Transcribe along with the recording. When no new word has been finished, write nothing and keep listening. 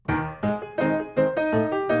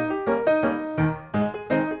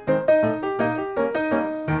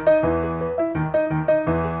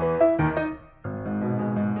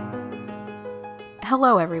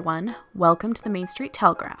Hello, everyone. Welcome to the Main Street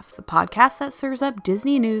Telegraph, the podcast that serves up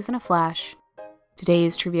Disney news in a flash.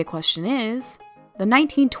 Today's trivia question is, the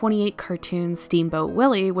 1928 cartoon Steamboat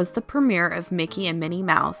Willie was the premiere of Mickey and Minnie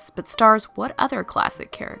Mouse, but stars what other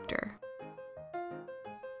classic character?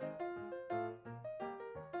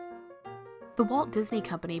 The Walt Disney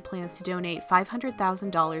Company plans to donate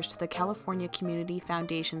 $500,000 to the California Community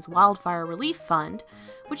Foundation's Wildfire Relief Fund,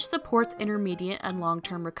 which supports intermediate and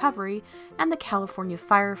long-term recovery, and the California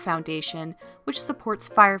Fire Foundation, which supports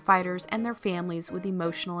firefighters and their families with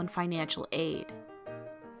emotional and financial aid.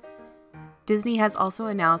 Disney has also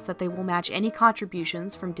announced that they will match any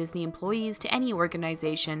contributions from Disney employees to any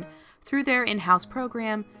organization through their in-house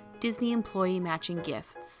program, Disney Employee Matching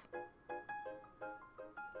Gifts.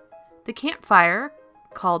 The Camp Fire,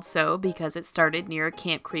 called so because it started near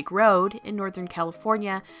Camp Creek Road in Northern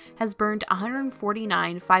California, has burned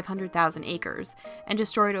 149 500,000 acres and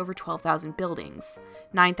destroyed over 12,000 buildings,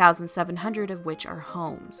 9,700 of which are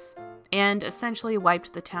homes, and essentially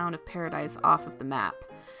wiped the town of Paradise off of the map.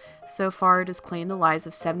 So far, it has claimed the lives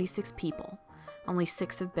of 76 people. Only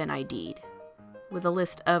 6 have been ID'd. With a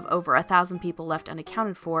list of over 1,000 people left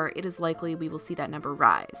unaccounted for, it is likely we will see that number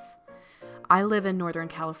rise. I live in Northern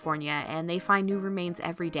California, and they find new remains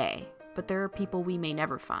every day, but there are people we may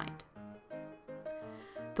never find.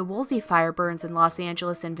 The Woolsey Fire burns in Los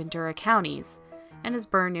Angeles and Ventura counties, and has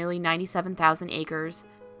burned nearly 97,000 acres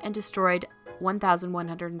and destroyed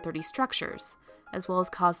 1,130 structures, as well as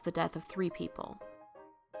caused the death of 3 people.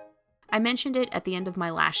 I mentioned it at the end of my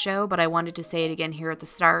last show, but I wanted to say it again here at the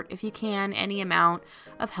start. If you can, any amount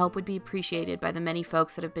of help would be appreciated by the many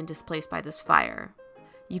folks that have been displaced by this fire.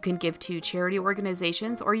 You can give to charity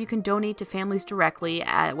organizations, or you can donate to families directly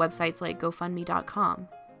at websites like GoFundMe.com.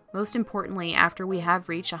 Most importantly, after we have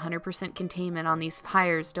reached 100% containment on these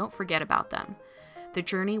fires, don't forget about them. The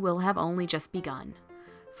journey will have only just begun.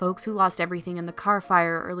 Folks who lost everything in the Carr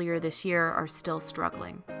Fire earlier this year are still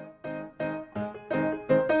struggling.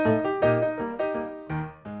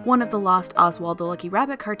 One of the lost Oswald the Lucky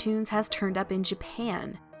Rabbit cartoons has turned up in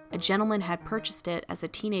Japan. A gentleman had purchased it as a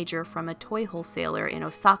teenager from a toy wholesaler in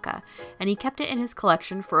Osaka, and he kept it in his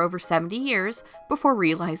collection for over 70 years before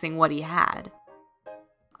realizing what he had.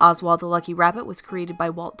 Oswald the Lucky Rabbit was created by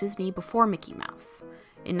Walt Disney before Mickey Mouse.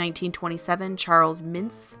 In 1927, Charles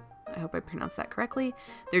Mintz, I hope I pronounced that correctly,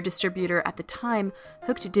 their distributor at the time,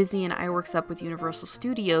 hooked Disney and Iwerks up with Universal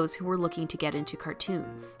Studios, who were looking to get into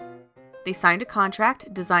cartoons. They signed a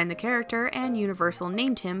contract, designed the character, and Universal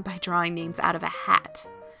named him by drawing names out of a hat.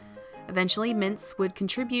 Eventually, Mintz would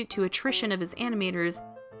contribute to attrition of his animators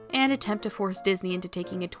and attempt to force Disney into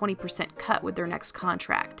taking a 20% cut with their next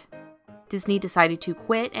contract. Disney decided to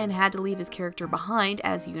quit and had to leave his character behind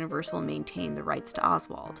as Universal maintained the rights to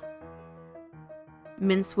Oswald.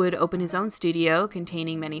 Mintz would open his own studio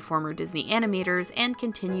containing many former Disney animators and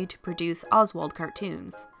continue to produce Oswald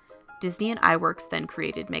cartoons. Disney and Iwerks then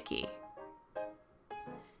created Mickey.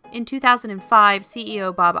 In 2005,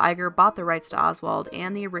 CEO Bob Iger bought the rights to Oswald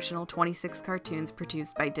and the original 26 cartoons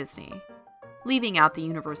produced by Disney, leaving out the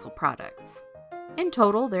Universal products. In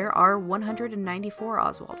total, there are 194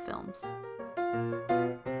 Oswald films.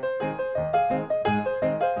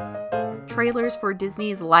 Trailers for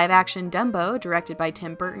Disney's live-action Dumbo, directed by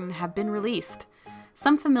Tim Burton, have been released.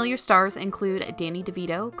 Some familiar stars include Danny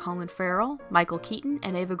DeVito, Colin Farrell, Michael Keaton,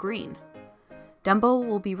 and Eva Green. Dumbo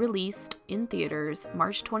will be released in theaters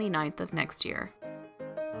March 29th of next year.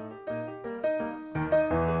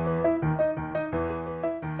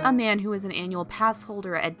 A man who is an annual pass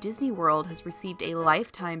holder at Disney World has received a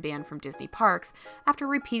lifetime ban from Disney parks after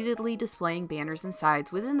repeatedly displaying banners and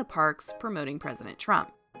signs within the parks promoting President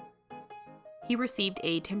Trump. He received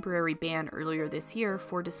a temporary ban earlier this year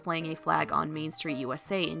for displaying a flag on Main Street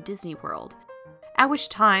USA in Disney World, at which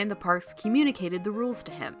time the parks communicated the rules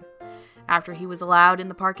to him. After he was allowed in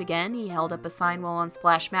the park again, he held up a sign while on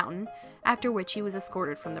Splash Mountain, after which he was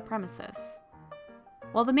escorted from the premises.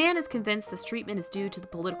 While the man is convinced this treatment is due to the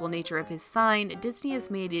political nature of his sign, Disney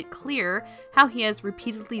has made it clear how he has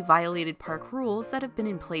repeatedly violated park rules that have been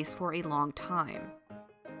in place for a long time.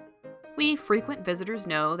 We frequent visitors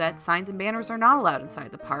know that signs and banners are not allowed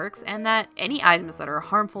inside the parks, and that any items that are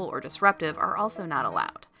harmful or disruptive are also not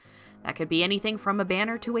allowed. That could be anything from a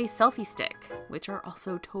banner to a selfie stick, which are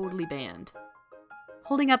also totally banned.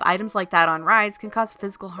 Holding up items like that on rides can cause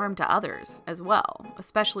physical harm to others as well,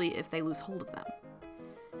 especially if they lose hold of them.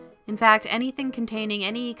 In fact, anything containing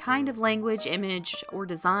any kind of language, image, or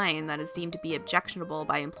design that is deemed to be objectionable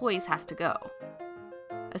by employees has to go.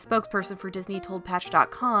 A spokesperson for Disney told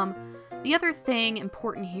Patch.com, The other thing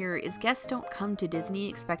important here is guests don't come to Disney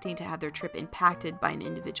expecting to have their trip impacted by an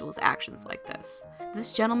individual's actions like this.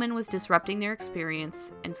 This gentleman was disrupting their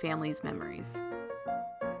experience and family's memories.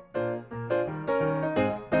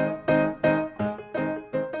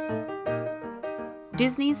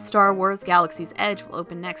 Disney's Star Wars Galaxy's Edge will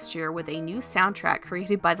open next year with a new soundtrack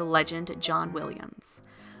created by the legend John Williams.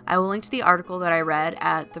 I will link to the article that I read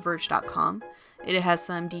at TheVerge.com. It has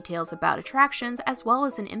some details about attractions as well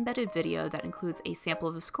as an embedded video that includes a sample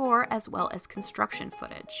of the score as well as construction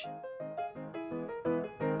footage.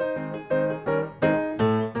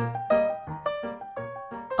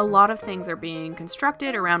 A lot of things are being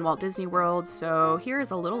constructed around Walt Disney World, so here is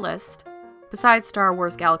a little list. Besides Star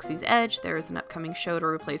Wars Galaxy's Edge, there is an upcoming show to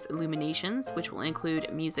replace Illuminations, which will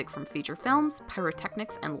include music from feature films,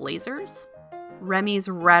 pyrotechnics, and lasers. Remy's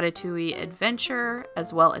Ratatouille Adventure,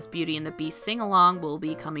 as well as Beauty and the Beast Sing-Along, will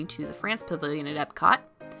be coming to the France Pavilion at Epcot.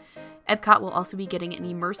 Epcot will also be getting an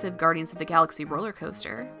immersive Guardians of the Galaxy roller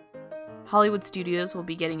coaster. Hollywood Studios will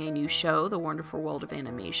be getting a new show, The Wonderful World of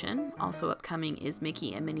Animation. Also upcoming is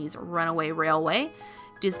Mickey and Minnie's Runaway Railway,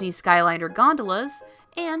 Disney Skyliner gondolas,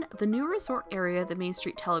 and the new resort area the Main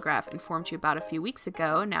Street Telegraph informed you about a few weeks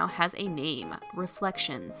ago now has a name,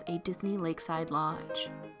 Reflections, a Disney Lakeside Lodge.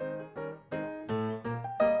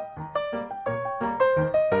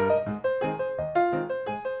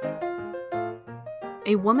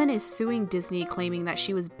 A woman is suing Disney claiming that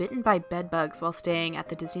she was bitten by bedbugs while staying at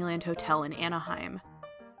the Disneyland Hotel in Anaheim.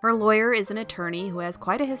 Her lawyer is an attorney who has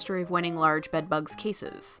quite a history of winning large bedbugs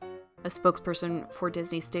cases. A spokesperson for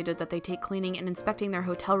Disney stated that they take cleaning and inspecting their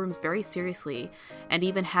hotel rooms very seriously, and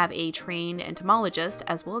even have a trained entomologist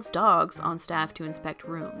as well as dogs on staff to inspect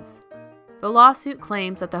rooms. The lawsuit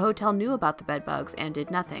claims that the hotel knew about the bedbugs and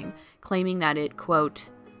did nothing, claiming that it, quote,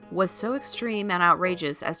 was so extreme and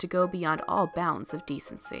outrageous as to go beyond all bounds of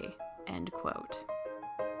decency, end quote.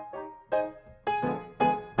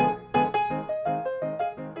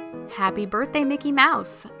 Happy birthday, Mickey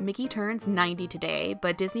Mouse! Mickey turns 90 today,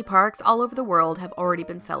 but Disney parks all over the world have already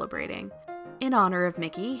been celebrating. In honor of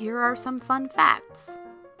Mickey, here are some fun facts.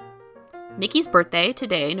 Mickey's birthday,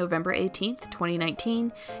 today, November 18th,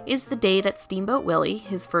 2019, is the day that Steamboat Willie,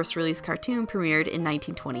 his first release cartoon, premiered in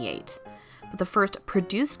 1928. But the first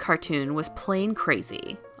produced cartoon was Plain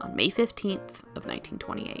Crazy on May 15th of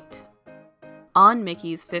 1928. On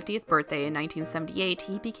Mickey's 50th birthday in 1978,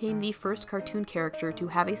 he became the first cartoon character to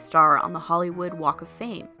have a star on the Hollywood Walk of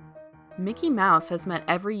Fame. Mickey Mouse has met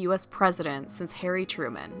every U.S. president since Harry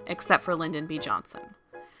Truman, except for Lyndon B. Johnson.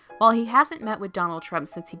 While he hasn't met with Donald Trump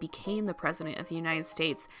since he became the President of the United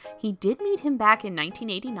States, he did meet him back in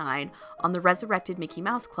 1989 on the resurrected Mickey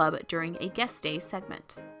Mouse Club during a guest day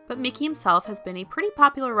segment. But Mickey himself has been a pretty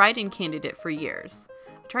popular write-in candidate for years.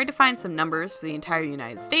 I tried to find some numbers for the entire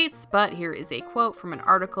United States, but here is a quote from an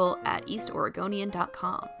article at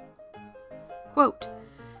EastOregonian.com. Quote,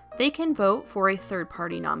 "They can vote for a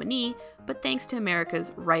third-party nominee, but thanks to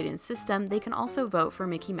America's write-in system, they can also vote for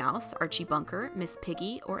Mickey Mouse, Archie Bunker, Miss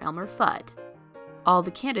Piggy, or Elmer Fudd. All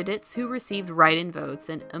the candidates who received write-in votes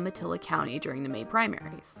in Umatilla County during the May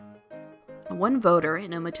primaries. One voter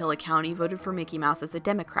in Umatilla County voted for Mickey Mouse as a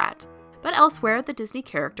Democrat, but elsewhere the Disney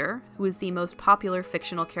character, who is the most popular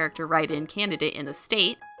fictional character write-in candidate in the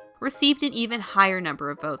state, received an even higher number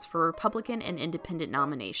of votes for Republican and independent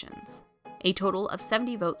nominations. A total of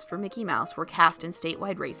 70 votes for Mickey Mouse were cast in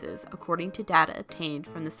statewide races, according to data obtained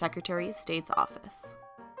from the Secretary of State's office.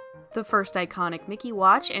 The first iconic Mickey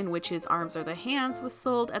watch, in which his arms are the hands, was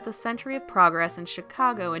sold at the Century of Progress in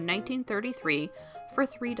Chicago in 1933 for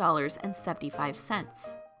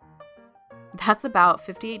 $3.75. That's about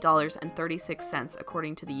 $58.36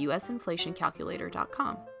 according to the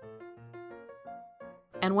USinflationcalculator.com.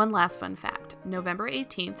 And one last fun fact, November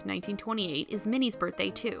 18th, 1928 is Minnie's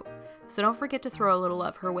birthday too, so don't forget to throw a little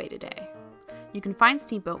love her way today. You can find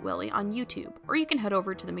Steamboat Willie on YouTube, or you can head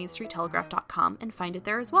over to the MainStreetTelegraph.com and find it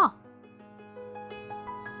there as well.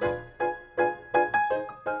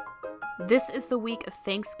 This is the week of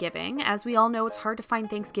Thanksgiving. As we all know, it's hard to find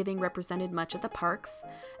Thanksgiving represented much at the parks,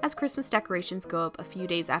 as Christmas decorations go up a few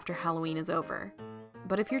days after Halloween is over.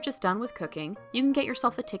 But if you're just done with cooking, you can get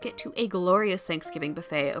yourself a ticket to a glorious Thanksgiving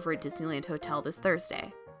buffet over at Disneyland Hotel this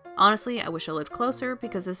Thursday. Honestly, I wish I lived closer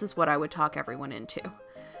because this is what I would talk everyone into.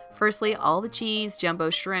 Firstly, all the cheese, jumbo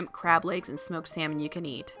shrimp, crab legs, and smoked salmon you can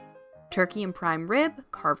eat. Turkey and prime rib,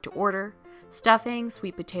 carved to order. Stuffing,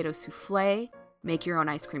 sweet potato souffle. Make your own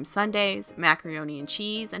ice cream sundaes, macaroni and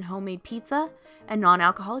cheese, and homemade pizza. And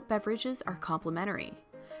non-alcoholic beverages are complimentary.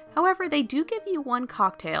 However, they do give you one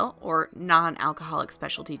cocktail or non-alcoholic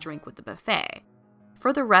specialty drink with the buffet.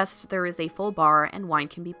 For the rest, there is a full bar and wine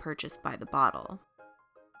can be purchased by the bottle.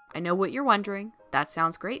 I know what you're wondering. That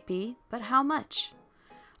sounds great, Bea, but how much?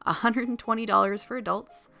 $120 for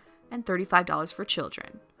adults and $35 for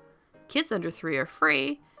children. Kids under 3 are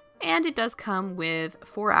free, and it does come with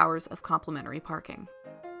 4 hours of complimentary parking.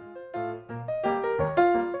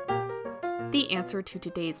 The answer to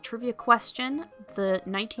today's trivia question, the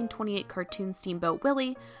 1928 cartoon Steamboat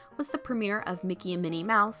Willie, was the premiere of Mickey and Minnie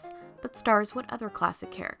Mouse, but stars what other classic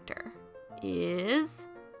character? Is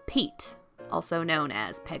Pete, also known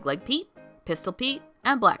as Peg-Leg Pete, Pistol Pete,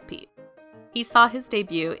 and Black Pete. He saw his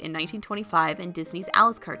debut in 1925 in Disney's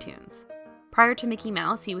Alice cartoons. Prior to Mickey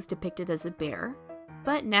Mouse, he was depicted as a bear,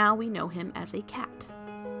 but now we know him as a cat.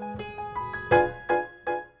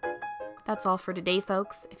 That's all for today,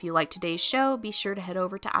 folks. If you liked today's show, be sure to head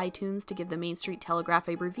over to iTunes to give the Main Street Telegraph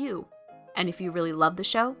a review. And if you really love the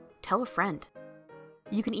show, tell a friend.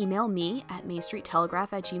 You can email me at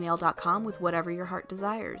mainstreettelegraph@gmail.com with whatever your heart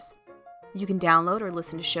desires. You can download or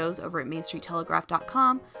listen to shows over at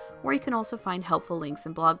mainstreettelegraph.com, where you can also find helpful links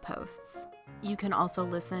and blog posts. You can also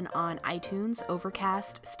listen on iTunes,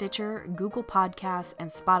 Overcast, Stitcher, Google Podcasts, and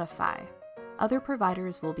Spotify. Other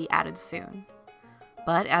providers will be added soon.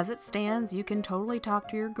 But as it stands, you can totally talk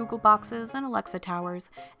to your Google Boxes and Alexa Towers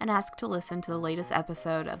and ask to listen to the latest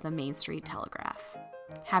episode of the Main Street Telegraph.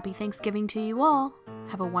 Happy Thanksgiving to you all.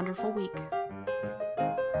 Have a wonderful week.